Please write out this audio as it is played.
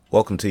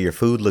Welcome to Your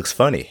Food Looks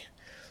Funny.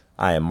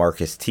 I am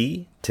Marcus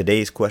T.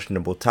 Today's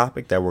questionable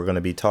topic that we're going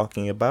to be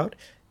talking about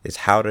is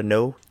how to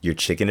know your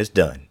chicken is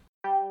done.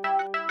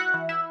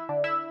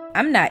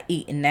 I'm not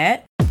eating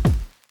that.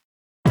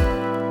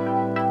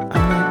 I'm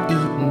not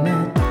eating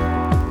that.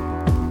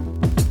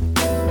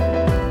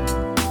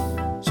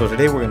 So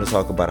today we're going to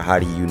talk about how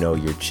do you know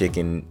your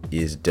chicken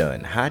is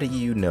done? How do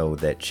you know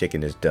that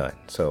chicken is done?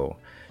 So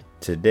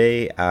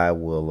today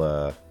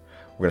we're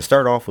going to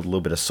start off with a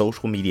little bit of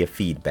social media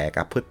feedback.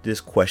 I put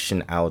this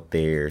question out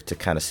there to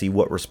kind of see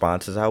what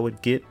responses I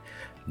would get.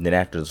 And then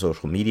after the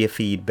social media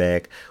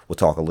feedback, we'll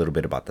talk a little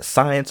bit about the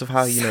science of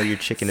how you know your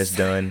chicken is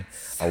done,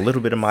 a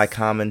little bit of my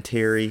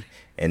commentary,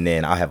 and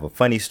then I'll have a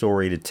funny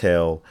story to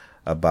tell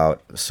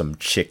about some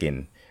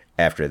chicken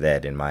after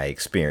that in my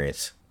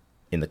experience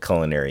in the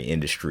culinary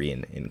industry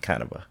in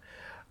kind of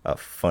a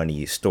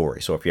funny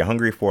story. So if you're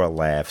hungry for a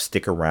laugh,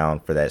 stick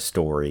around for that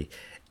story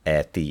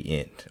at the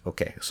end.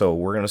 Okay, so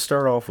we're going to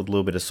start off with a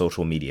little bit of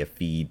social media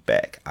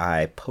feedback.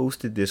 I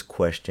posted this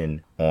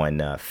question on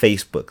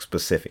Facebook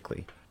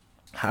specifically.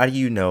 How do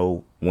you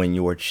know when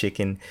your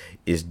chicken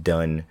is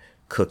done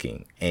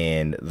cooking?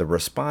 And the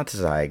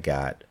responses I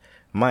got,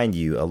 mind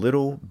you, a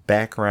little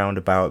background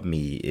about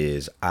me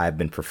is I've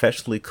been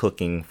professionally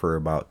cooking for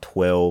about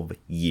 12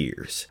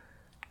 years.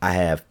 I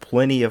have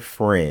plenty of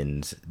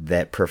friends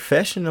that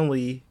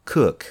professionally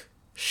cook,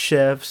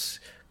 chefs,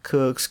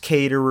 cooks,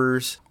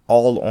 caterers,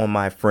 all on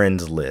my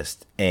friends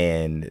list,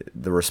 and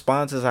the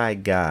responses I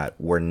got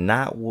were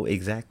not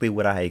exactly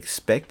what I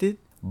expected,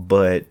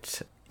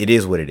 but it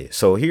is what it is.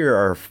 So here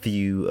are a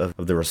few of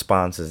the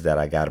responses that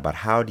I got about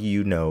how do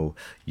you know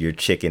your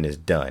chicken is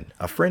done.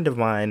 A friend of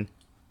mine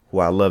who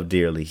I love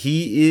dearly,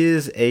 he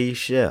is a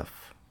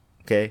chef.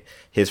 Okay,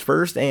 his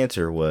first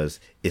answer was,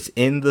 it's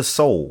in the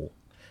soul,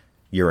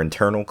 your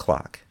internal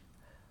clock.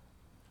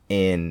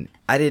 And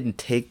I didn't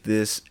take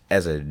this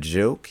as a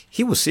joke.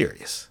 He was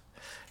serious.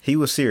 He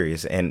was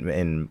serious,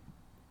 and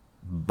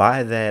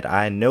by that,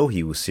 I know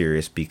he was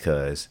serious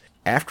because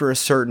after a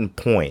certain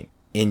point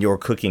in your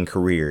cooking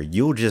career,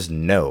 you'll just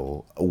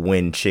know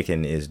when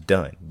chicken is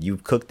done.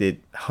 You've cooked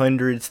it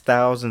hundreds,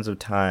 thousands of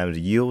times.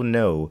 You'll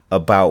know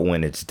about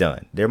when it's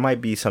done. There might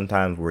be some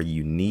times where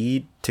you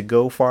need to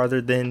go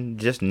farther than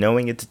just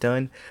knowing it's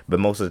done,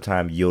 but most of the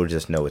time, you'll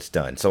just know it's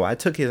done. So I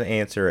took his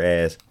answer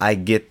as, I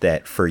get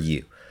that for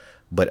you.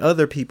 But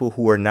other people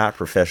who are not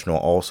professional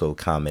also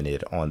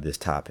commented on this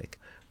topic.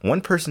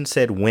 One person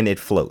said when it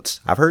floats.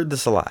 I've heard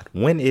this a lot.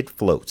 When it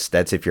floats,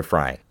 that's if you're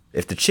frying.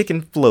 If the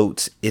chicken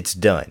floats, it's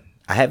done.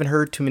 I haven't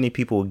heard too many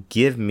people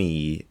give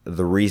me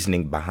the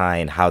reasoning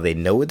behind how they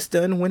know it's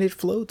done when it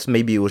floats.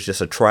 Maybe it was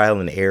just a trial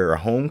and error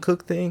home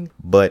cook thing,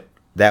 but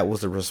that was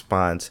the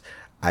response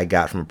I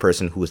got from a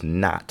person who is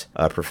not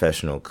a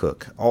professional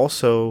cook.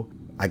 Also,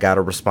 I got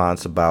a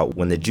response about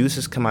when the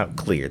juices come out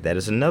clear. That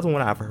is another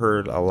one I've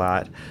heard a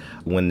lot.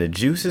 When the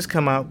juices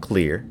come out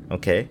clear,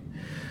 okay?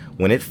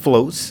 When it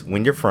floats,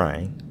 when you're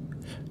frying,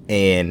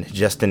 and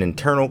just an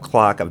internal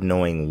clock of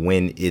knowing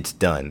when it's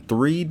done.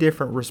 3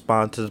 different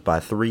responses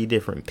by 3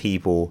 different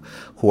people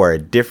who are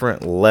at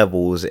different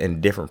levels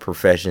and different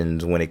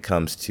professions when it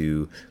comes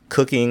to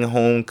cooking,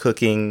 home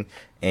cooking,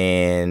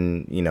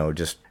 and,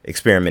 just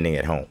experimenting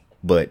at home.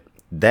 But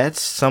that's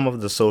some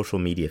of the social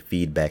media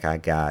feedback I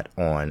got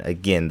on,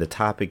 again, the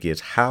topic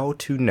is how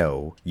to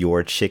know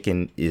your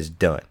chicken is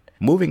done.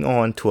 Moving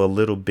on to a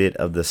little bit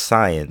of the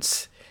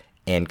science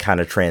and kind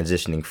of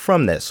transitioning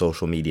from that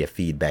social media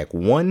feedback,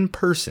 one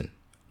person,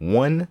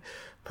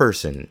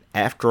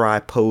 after I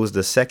posed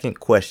the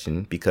second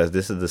question, because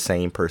this is the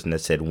same person that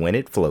said when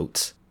it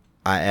floats,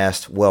 I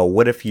asked, well,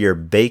 what if you're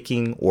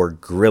baking or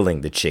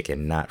grilling the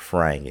chicken, not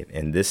frying it?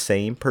 And this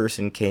same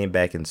person came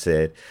back and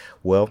said,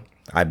 well,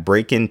 I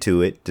break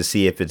into it to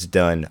see if it's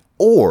done,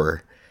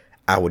 or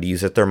I would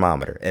use a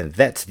thermometer. And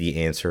that's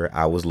the answer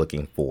I was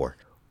looking for.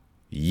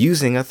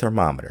 Using a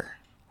thermometer.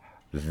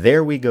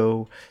 There we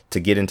go to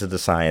get into the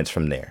science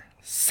from there.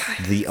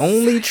 The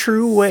only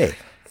true way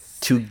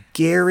to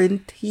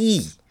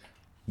guarantee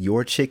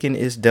your chicken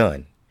is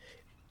done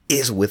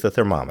is with a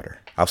thermometer.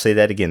 I'll say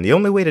that again. The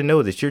only way to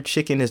know that your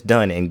chicken is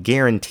done and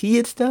guarantee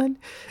it's done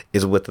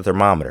is with the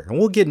thermometer. And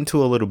we'll get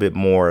into a little bit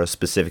more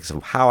specifics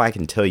of how I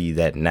can tell you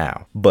that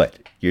now. But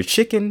your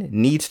chicken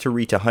needs to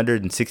reach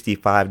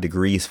 165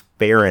 degrees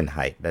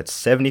Fahrenheit. That's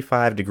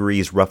 75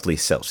 degrees roughly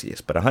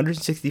Celsius, but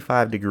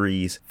 165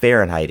 degrees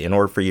Fahrenheit in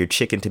order for your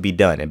chicken to be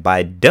done. And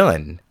by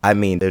done, I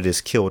mean that it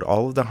has killed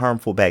all of the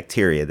harmful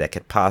bacteria that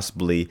could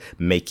possibly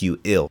make you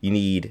ill. You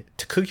need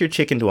to cook your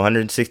chicken to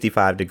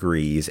 165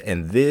 degrees,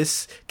 and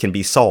this can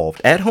be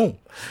solved at home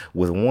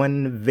with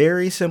one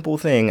very simple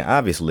thing,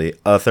 obviously,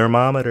 a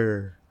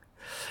thermometer.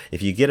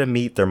 If you get a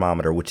meat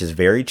thermometer, which is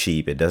very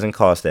cheap, it doesn't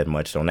cost that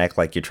much. Don't act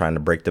like you're trying to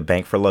break the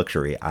bank for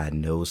luxury. I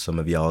know some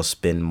of y'all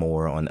spend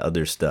more on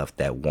other stuff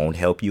that won't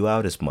help you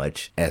out as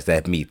much as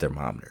that meat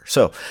thermometer.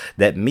 So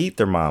that meat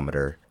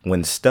thermometer,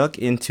 when stuck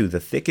into the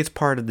thickest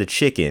part of the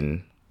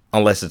chicken,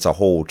 unless it's a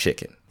whole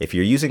chicken. If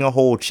you're using a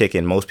whole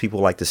chicken, most people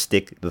like to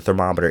stick the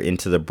thermometer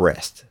into the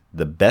breast.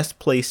 The best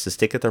place to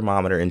stick a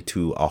thermometer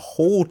into a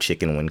whole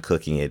chicken when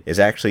cooking it is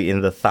actually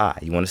in the thigh.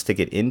 You want to stick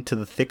it into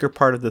the thicker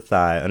part of the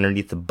thigh,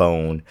 underneath the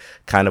bone,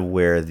 kind of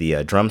where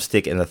the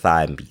drumstick and the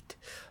thigh meet.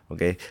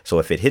 Okay, so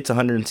if it hits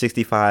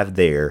 165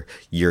 there,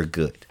 you're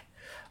good.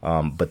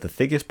 But the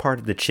thickest part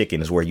of the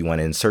chicken is where you want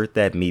to insert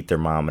that meat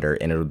thermometer,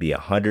 and it'll be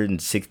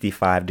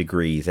 165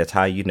 degrees. That's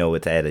how you know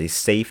it's at a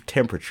safe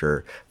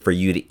temperature for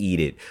you to eat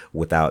it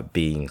without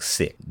being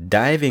sick.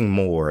 Diving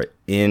more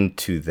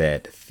into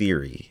that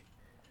theory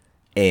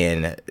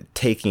and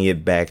taking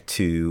it back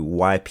to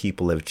why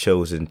people have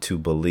chosen to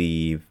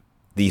believe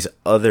these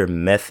other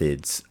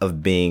methods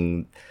of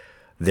being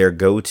their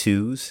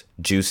go-tos.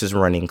 Juice is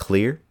running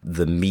clear.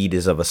 The meat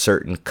is of a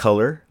certain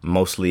color,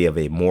 mostly of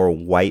a more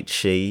white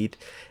shade,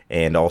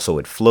 and also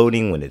it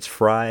floating when it's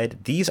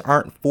fried. These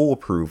aren't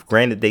foolproof.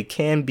 Granted, they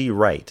can be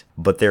right,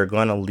 but they're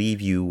going to leave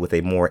you with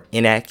a more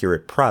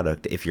inaccurate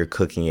product if you're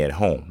cooking at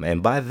home.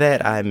 And by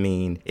that, I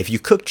mean, if you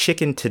cook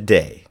chicken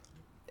today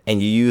and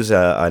you use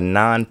a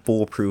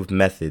non-foolproof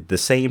method, the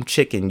same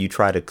chicken you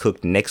try to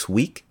cook next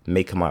week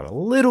may come out a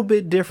little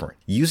bit different.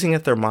 Using a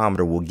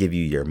thermometer will give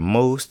you your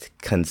most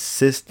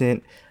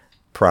consistent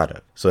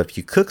product. So if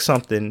you cook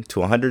something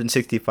to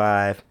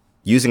 165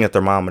 using a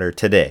thermometer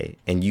today,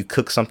 and you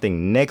cook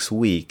something next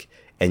week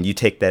and you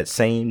take that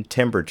same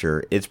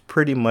temperature, it's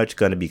pretty much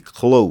going to be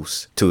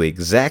close to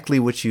exactly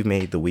what you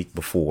made the week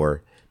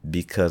before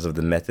because of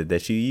the method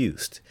that you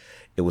used.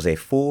 It was a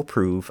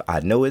foolproof.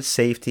 I know it's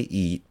safe to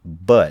eat,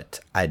 but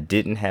I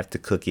didn't have to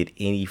cook it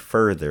any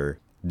further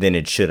than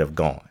it should have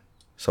gone.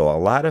 So a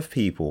lot of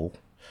people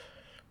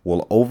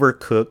will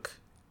overcook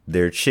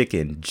their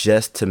chicken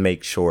just to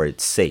make sure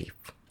it's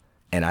safe.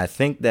 And I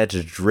think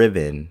that's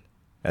driven,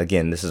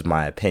 again, this is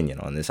my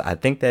opinion on this, I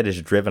think that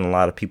has driven a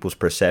lot of people's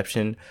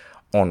perception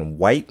on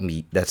white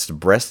meat, that's the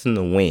breast and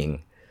the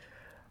wing,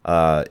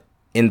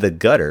 in the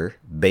gutter,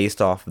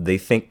 based off they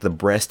think the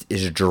breast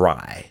is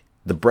dry.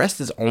 The breast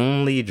is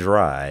only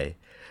dry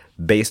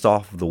based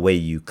off of the way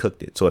you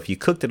cooked it. So if you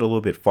cooked it a little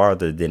bit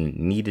farther than it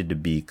needed to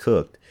be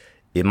cooked,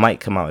 it might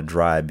come out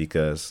dry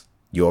because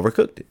you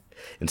overcooked it.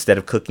 Instead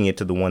of cooking it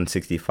to the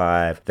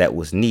 165 that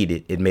was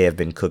needed, it may have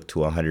been cooked to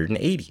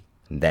 180.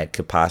 That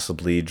could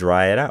possibly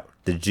dry it out.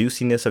 The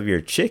juiciness of your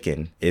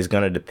chicken is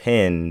going to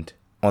depend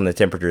on the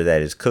temperature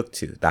that is cooked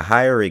to. The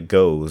higher it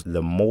goes,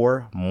 the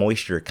more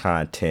moisture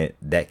content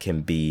that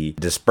can be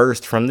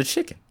dispersed from the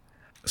chicken.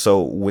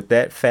 So with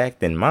that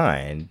fact in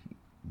mind,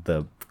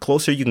 the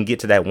closer you can get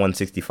to that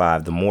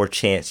 165, the more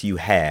chance you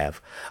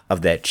have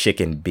of that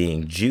chicken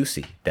being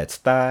juicy. That's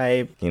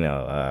thigh,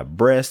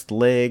 breast,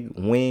 leg,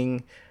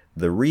 wing.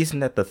 The reason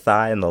that the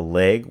thigh and the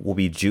leg will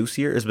be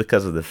juicier is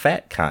because of the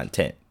fat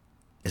content.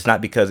 It's not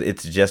because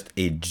it's just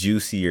a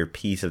juicier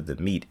piece of the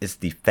meat. It's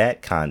the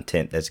fat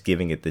content that's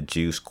giving it the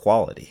juice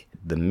quality.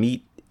 The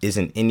meat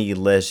isn't any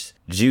less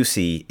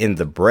juicy in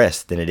the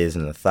breast than it is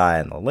in the thigh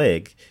and the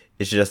leg.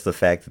 It's just the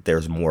fact that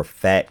there's more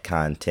fat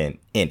content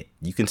in it.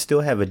 You can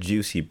still have a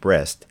juicy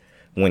breast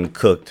when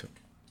cooked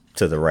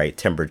to the right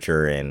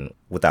temperature and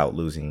without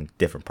losing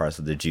different parts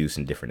of the juice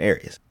in different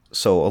areas.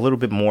 So a little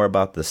bit more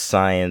about the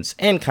science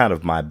and kind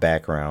of my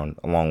background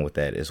along with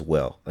that as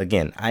well.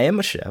 Again, I am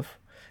a chef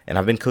and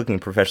I've been cooking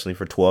professionally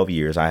for 12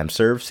 years. I am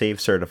ServSafe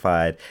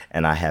certified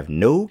and I have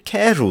no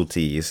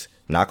casualties,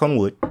 knock on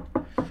wood,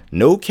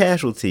 no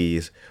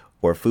casualties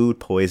or food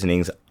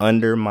poisonings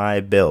under my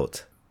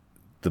belt.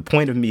 The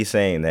point of me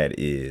saying that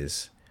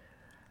is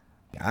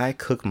I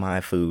cook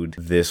my food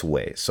this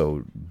way.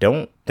 So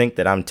don't think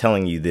that I'm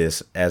telling you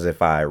this as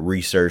if I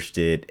researched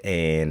it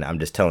and I'm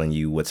just telling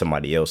you what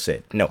somebody else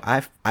said. No,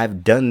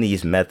 I've done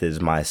these methods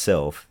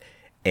myself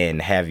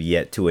and have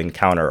yet to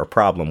encounter a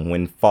problem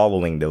when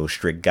following those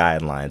strict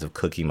guidelines of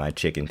cooking my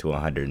chicken to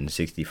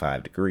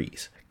 165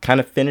 degrees. Kind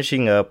of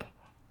finishing up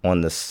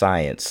on the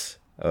science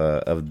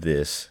of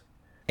this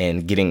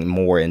and getting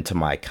more into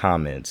my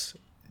comments.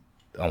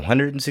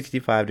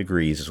 165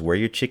 degrees is where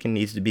your chicken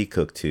needs to be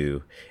cooked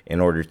to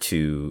in order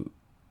to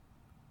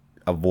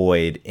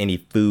avoid any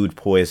food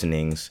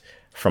poisonings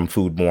from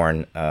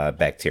foodborne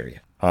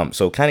bacteria.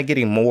 So kind of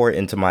getting more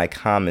into my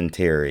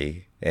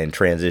commentary and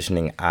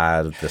transitioning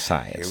out of the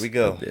science. Here we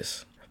go. Of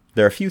this.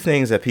 There are a few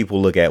things that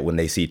people look at when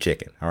they see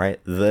chicken. All right.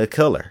 The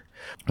color.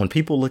 When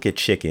people look at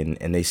chicken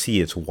and they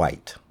see it's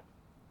white,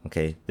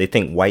 okay, they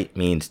think white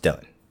means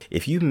done.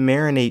 If you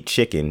marinate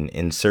chicken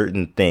in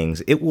certain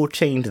things, it will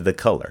change the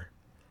color.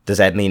 Does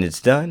that mean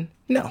it's done?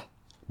 No,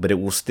 but it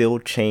will still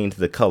change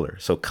the color.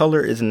 So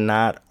color is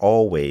not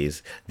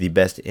always the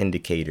best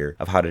indicator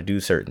of how to do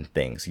certain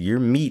things. Your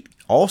meat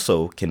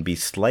also can be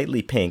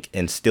slightly pink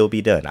and still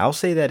be done. I'll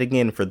say that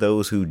again for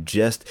those who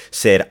just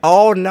said,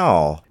 oh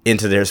no,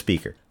 into their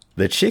speaker.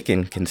 The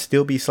chicken can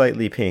still be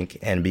slightly pink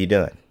and be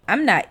done.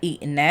 I'm not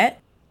eating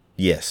that.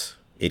 Yes,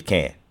 it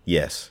can.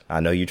 Yes,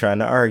 I know you're trying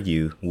to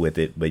argue with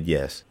it, but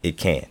yes, it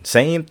can.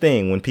 Same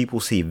thing when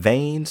people see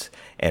veins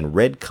and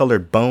red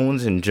colored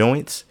bones and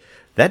joints,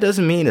 that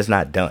doesn't mean it's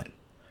not done.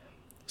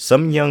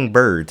 Some young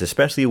birds,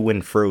 especially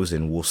when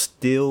frozen, will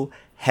still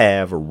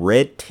have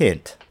red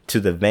tint to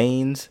the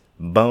veins,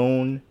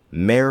 bone,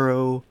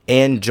 marrow,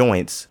 and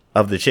joints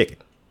of the chicken.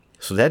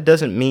 So that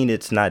doesn't mean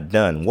it's not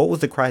done. What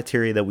was the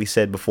criteria that we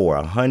said before?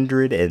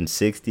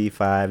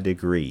 165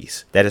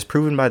 degrees. That is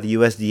proven by the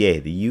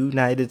USDA, the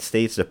United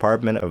States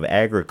Department of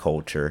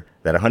Agriculture,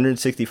 that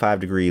 165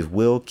 degrees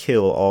will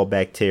kill all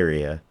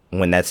bacteria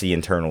when that's the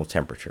internal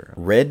temperature.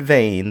 Red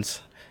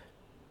veins,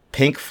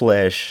 pink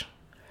flesh,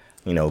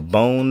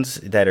 bones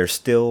that are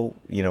still,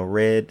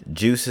 red,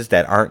 juices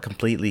that aren't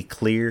completely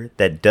clear,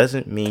 that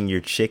doesn't mean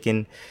your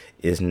chicken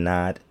is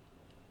not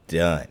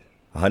done.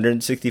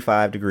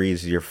 165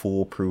 degrees is your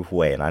foolproof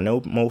way. And I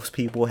know most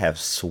people have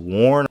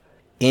sworn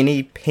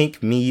any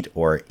pink meat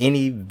or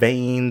any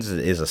veins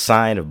is a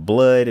sign of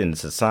blood and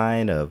it's a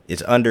sign of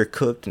it's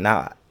undercooked.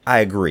 Now, I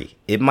agree.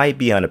 It might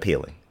be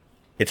unappealing.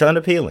 It's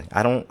unappealing.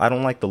 I don't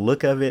like the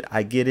look of it.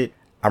 I get it.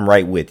 I'm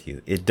right with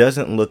you. It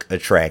doesn't look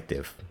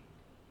attractive.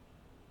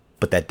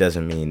 But that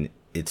doesn't mean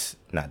it's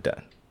not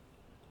done.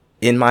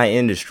 In my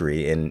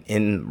industry and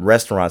in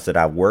restaurants that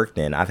I've worked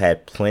in, I've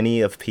had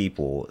plenty of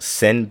people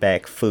send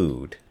back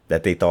food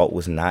that they thought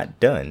was not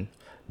done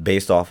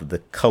based off of the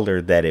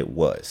color that it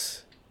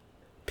was.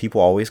 People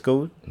always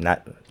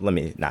let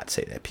me not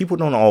say that. People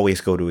don't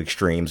always go to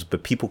extremes,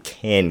 but people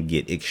can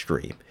get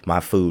extreme. My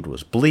food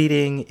was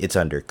bleeding. It's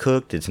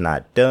undercooked. It's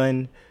not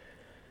done.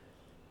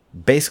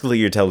 Basically,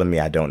 you're telling me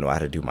I don't know how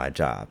to do my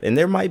job. And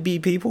there might be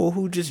people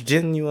who just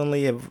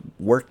genuinely have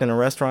worked in a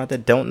restaurant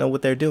that don't know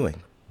what they're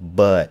doing.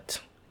 But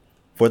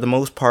for the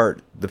most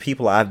part, the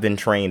people I've been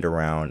trained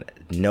around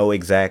know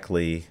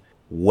exactly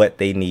what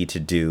they need to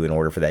do in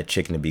order for that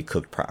chicken to be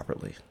cooked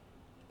properly.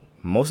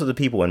 Most of the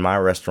people in my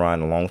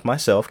restaurant, along with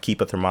myself, keep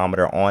a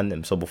thermometer on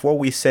them. So before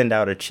we send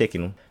out a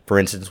chicken, for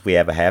instance, we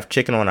have a half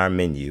chicken on our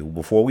menu.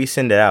 Before we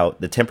send it out,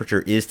 the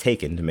temperature is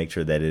taken to make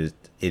sure that it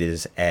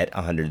is at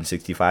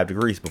 165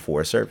 degrees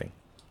before serving.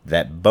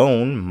 That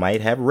bone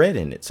might have red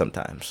in it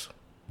sometimes.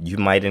 You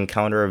might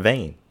encounter a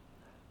vein.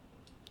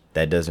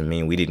 That doesn't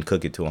mean we didn't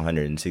cook it to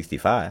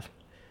 165.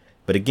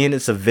 But again,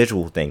 it's a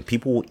visual thing.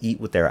 People will eat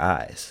with their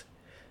eyes.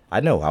 I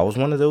know, I was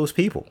one of those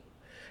people.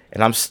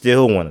 And I'm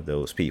still one of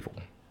those people.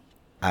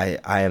 I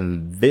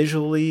am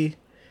visually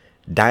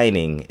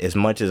dining as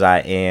much as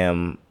I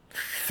am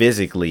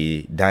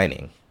physically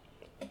dining.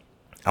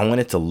 I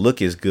want it to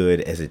look as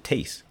good as it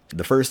tastes.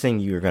 The first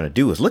thing you're going to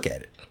do is look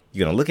at it.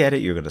 You're going to look at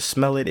it. You're going to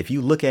smell it. If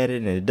you look at it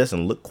and it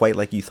doesn't look quite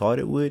like you thought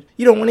it would,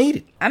 you don't want to eat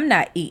it. I'm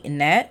not eating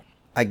that.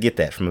 I get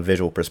that from a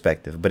visual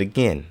perspective. But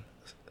again,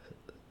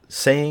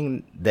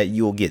 saying that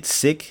you'll get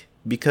sick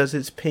because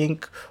it's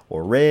pink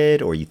or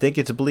red or you think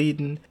it's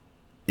bleeding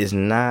is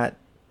not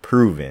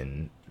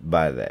proven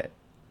by that.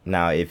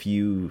 Now, if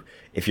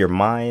your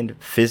mind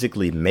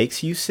physically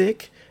makes you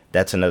sick,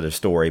 that's another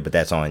story, but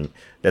that's on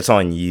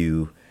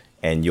you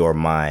and your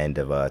mind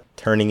of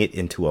turning it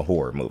into a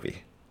horror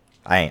movie.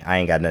 I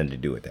ain't got nothing to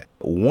do with that.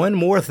 One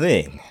more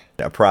thing,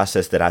 a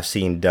process that I've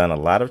seen done a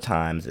lot of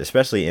times,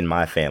 especially in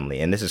my family,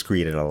 and this has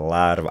created a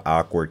lot of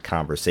awkward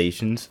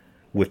conversations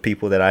with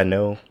people that I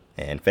know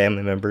and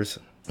family members.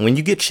 When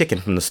you get chicken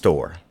from the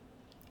store,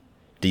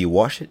 do you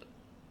wash it?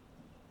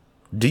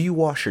 Do you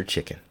wash your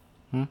chicken?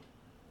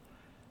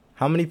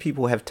 How many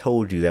people have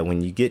told you that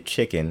when you get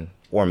chicken,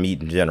 or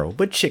meat in general,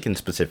 but chicken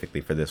specifically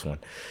for this one,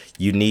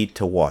 you need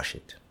to wash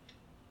it?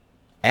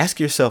 Ask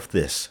yourself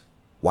this.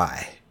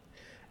 Why?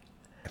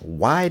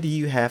 Why do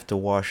you have to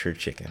wash your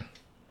chicken?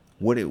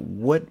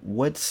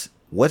 What's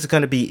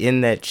going to be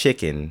in that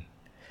chicken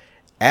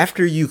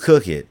after you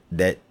cook it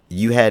that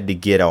you had to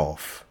get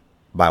off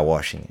by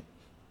washing it?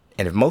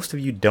 And if most of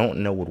you don't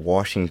know what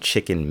washing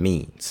chicken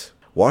means,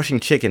 washing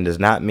chicken does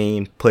not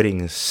mean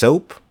putting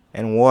soap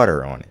and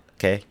water on it.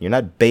 Okay, you're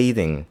not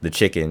bathing the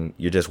chicken,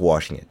 you're just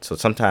washing it. So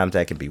sometimes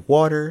that can be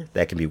water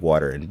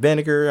and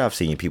vinegar. I've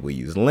seen people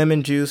use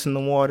lemon juice in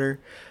the water.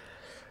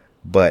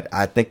 But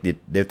I think that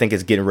they think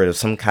it's getting rid of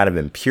some kind of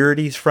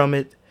impurities from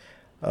it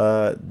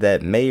that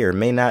may or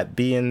may not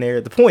be in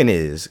there. The point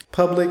is,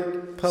 public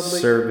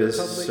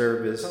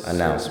service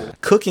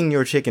announcement. Cooking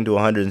your chicken to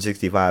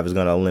 165 is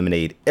going to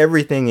eliminate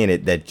everything in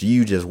it that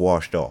you just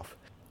washed off.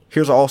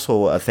 Here's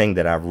also a thing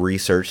that I've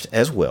researched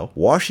as well.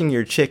 Washing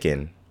your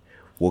chicken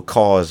will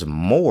cause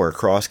more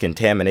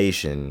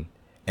cross-contamination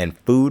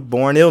and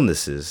foodborne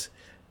illnesses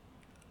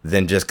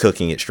than just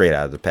cooking it straight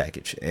out of the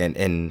package.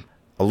 And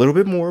a little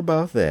bit more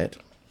about that.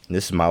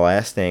 This is my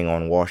last thing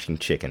on washing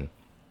chicken.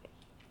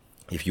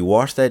 If you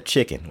wash that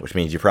chicken, which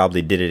means you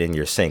probably did it in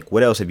your sink,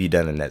 what else have you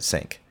done in that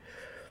sink?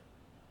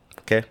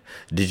 Okay.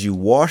 Did you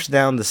wash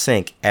down the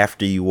sink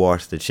after you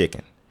washed the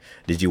chicken?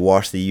 Did you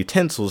wash the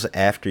utensils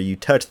after you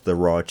touched the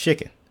raw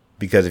chicken?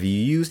 Because if you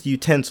used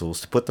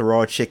utensils to put the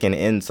raw chicken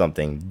in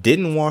something,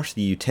 didn't wash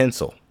the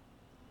utensil,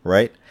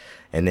 right?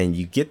 And then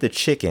you get the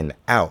chicken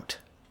out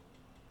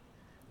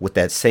with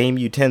that same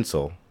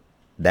utensil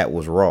that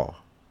was raw,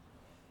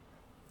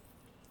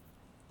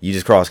 you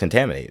just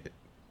cross-contaminated it.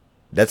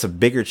 That's a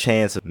bigger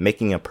chance of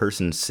making a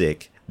person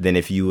sick than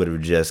if you would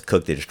have just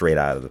cooked it straight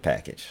out of the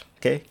package.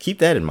 Okay, keep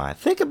that in mind.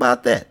 Think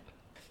about that.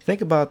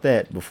 Think about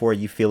that before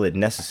you feel it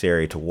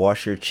necessary to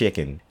wash your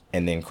chicken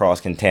and then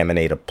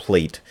cross-contaminate a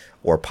plate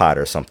or pot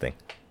or something.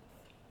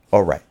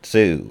 All right,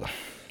 so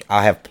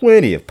I have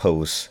plenty of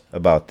posts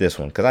about this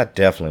one because I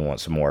definitely want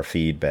some more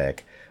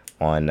feedback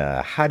on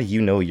how do you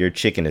know your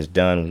chicken is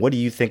done? What do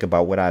you think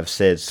about what I've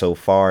said so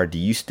far? Do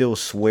you still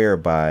swear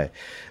by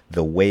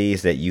the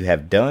ways that you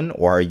have done,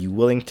 or are you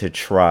willing to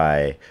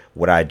try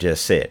what I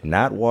just said?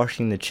 Not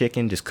washing the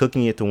chicken, just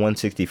cooking it to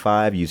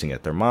 165 using a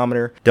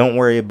thermometer. Don't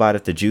worry about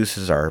if the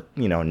juices are,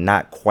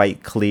 not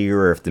quite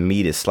clear or if the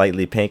meat is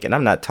slightly pink. And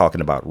I'm not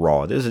talking about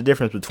raw. There's a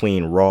difference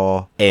between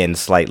raw and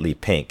slightly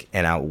pink.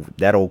 And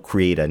that'll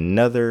create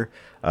another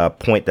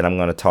point that I'm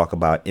going to talk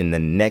about in the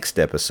next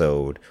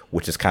episode,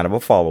 which is kind of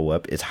a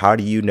follow-up, is how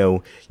do you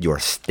know your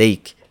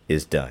steak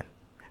is done?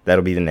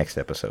 That'll be the next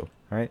episode.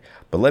 All right.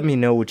 But let me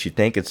know what you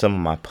think in some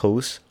of my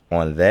posts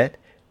on that.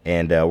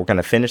 And we're going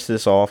to finish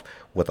this off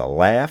with a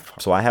laugh.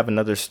 So I have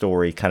another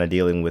story kind of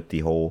dealing with the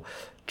whole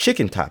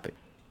chicken topic.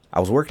 I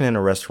was working in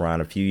a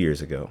restaurant a few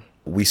years ago.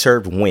 We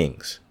served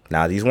wings.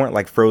 Now, these weren't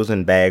like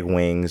frozen bag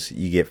wings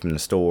you get from the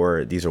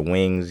store. These are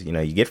wings,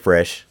 you get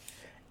fresh.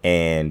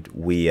 And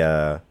we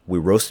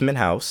roast them in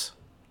house,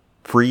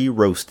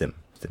 pre-roast them,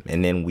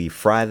 and then we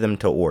fry them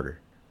to order.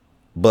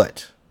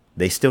 But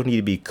they still need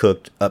to be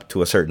cooked up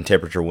to a certain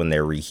temperature when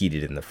they're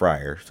reheated in the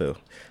fryer, so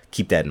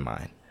keep that in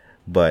mind.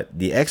 But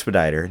the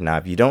expediter, now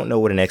if you don't know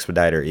what an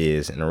expediter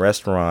is, in a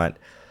restaurant,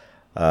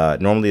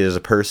 normally there's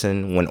a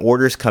person, when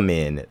orders come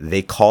in,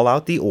 they call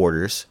out the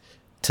orders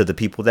to the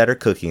people that are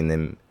cooking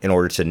them in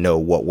order to know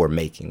what we're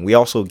making. We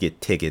also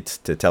get tickets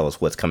to tell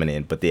us what's coming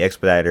in, but the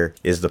expediter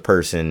is the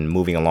person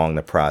moving along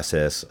the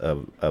process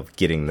of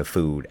getting the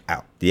food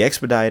out. The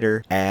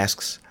expediter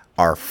asks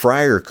our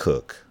fryer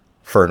cook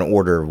for an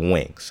order of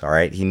wings. All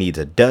right. He needs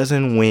a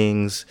dozen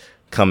wings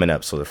coming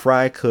up. So the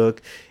fry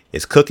cook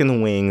is cooking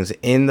the wings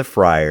in the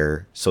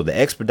fryer. So the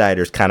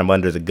expediter is kind of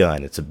under the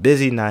gun. It's a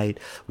busy night.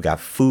 We got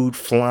food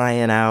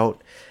flying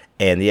out.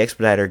 And the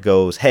expediter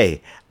goes,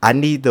 hey, I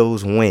need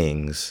those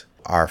wings.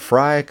 Our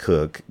fry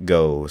cook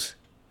goes,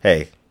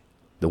 hey,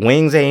 the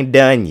wings ain't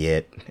done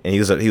yet. And he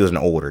was an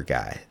older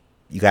guy.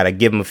 You got to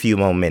give him a few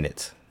more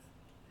minutes.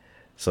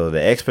 So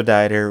the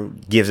expediter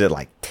gives it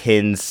like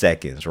 10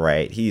 seconds,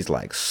 right? He's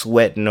like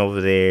sweating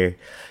over there.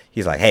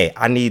 He's like, hey,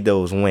 I need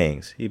those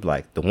wings. He'd be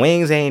like, the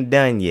wings ain't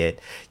done yet.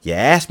 You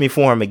ask me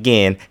for them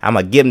again, I'm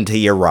going to give them to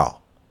you raw.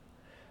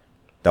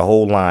 The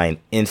whole line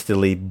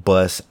instantly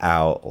busts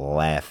out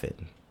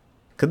laughing.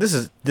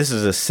 Because this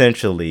is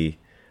essentially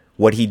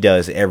what he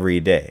does every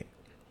day.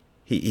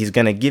 He's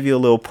going to give you a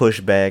little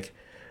pushback,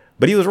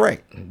 but he was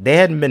right. They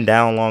hadn't been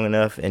down long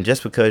enough, and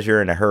just because you're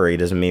in a hurry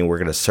doesn't mean we're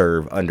going to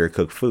serve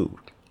undercooked food.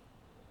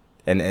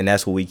 And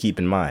that's what we keep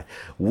in mind.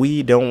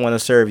 We don't want to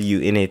serve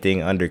you anything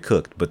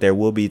undercooked, but there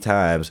will be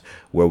times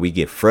where we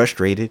get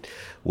frustrated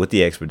with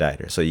the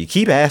expediter. So you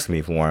keep asking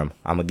me for them,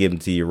 I'm going to give them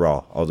to you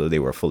raw, although they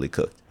were fully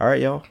cooked. All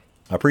right, y'all.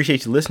 I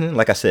appreciate you listening.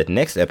 Like I said,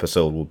 next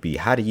episode will be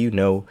how do you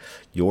know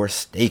your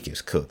steak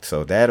is cooked?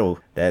 So that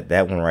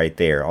one right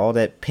there, all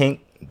that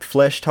pink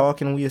flesh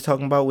talking we was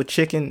talking about with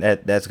chicken,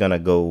 that's gonna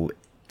go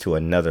to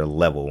another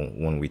level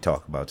when we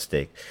talk about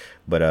steak.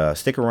 But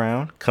stick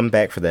around, come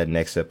back for that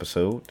next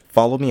episode.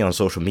 Follow me on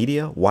social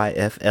media,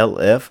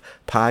 YFLF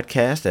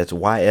Podcast. That's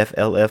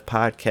YFLF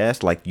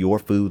Podcast, like Your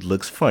Food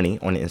Looks Funny,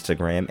 on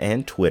Instagram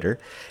and Twitter.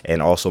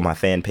 And also my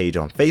fan page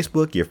on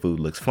Facebook, Your Food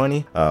Looks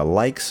Funny.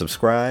 Like,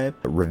 subscribe,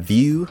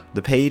 review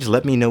the page.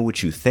 Let me know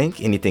what you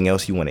think, anything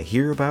else you want to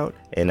hear about.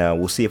 And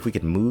we'll see if we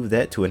can move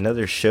that to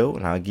another show.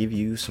 And I'll give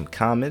you some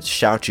comments,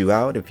 shout you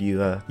out if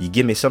you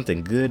give me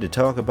something good to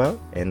talk about.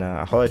 And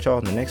I'll holler at y'all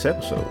in the next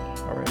episode.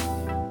 All right.